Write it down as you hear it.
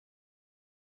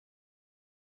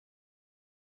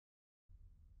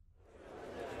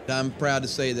I'm proud to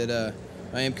say that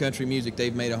I am country music.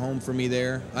 They've made a home for me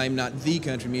there. I'm not the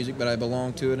country music, but I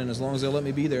belong to it, and as long as they'll let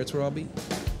me be there, that's where I'll be.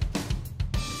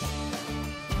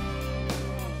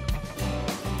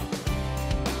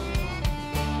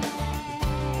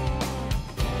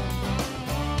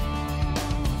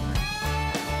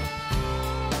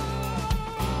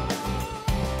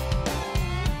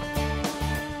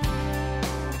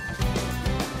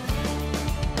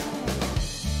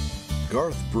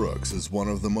 Garth Brooks is one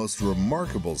of the most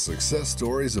remarkable success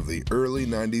stories of the early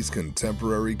 90s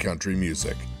contemporary country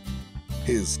music.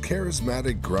 His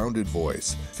charismatic, grounded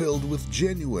voice, filled with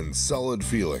genuine, solid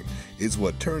feeling, is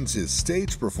what turns his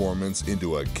stage performance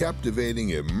into a captivating,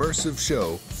 immersive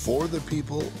show for the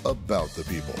people, about the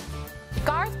people.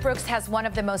 Garth Brooks has one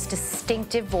of the most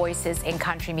distinctive voices in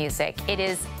country music. It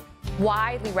is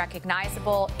widely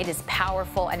recognizable, it is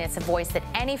powerful, and it's a voice that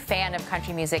any fan of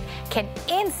country music can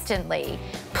instantly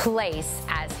place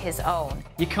as his own.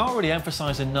 You can't really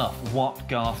emphasize enough what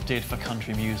Garth did for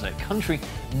country music. Country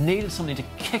needed something to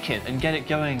kick it and get it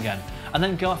going again. And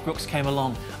then Garth Brooks came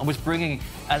along and was bringing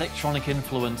electronic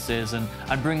influences and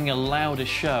bringing a louder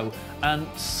show, and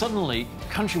suddenly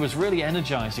country was really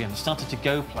energized again and started to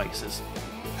go places.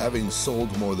 Having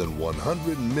sold more than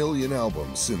 100 million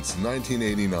albums since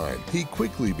 1989, he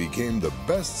quickly became the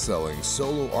best-selling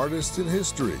solo artist in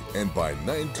history, and by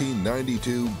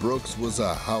 1992, Brooks was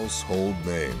a household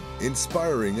name,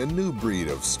 inspiring a new breed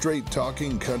of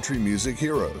straight-talking country music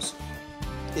heroes.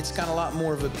 It's got a lot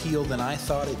more of appeal than I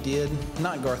thought it did.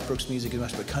 Not Garth Brooks music as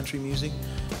much, but country music.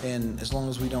 And as long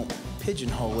as we don't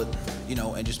pigeonhole it, you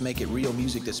know, and just make it real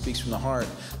music that speaks from the heart,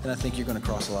 then I think you're going to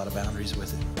cross a lot of boundaries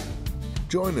with it.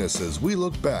 Join us as we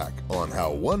look back on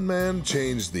how one man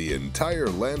changed the entire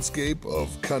landscape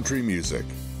of country music.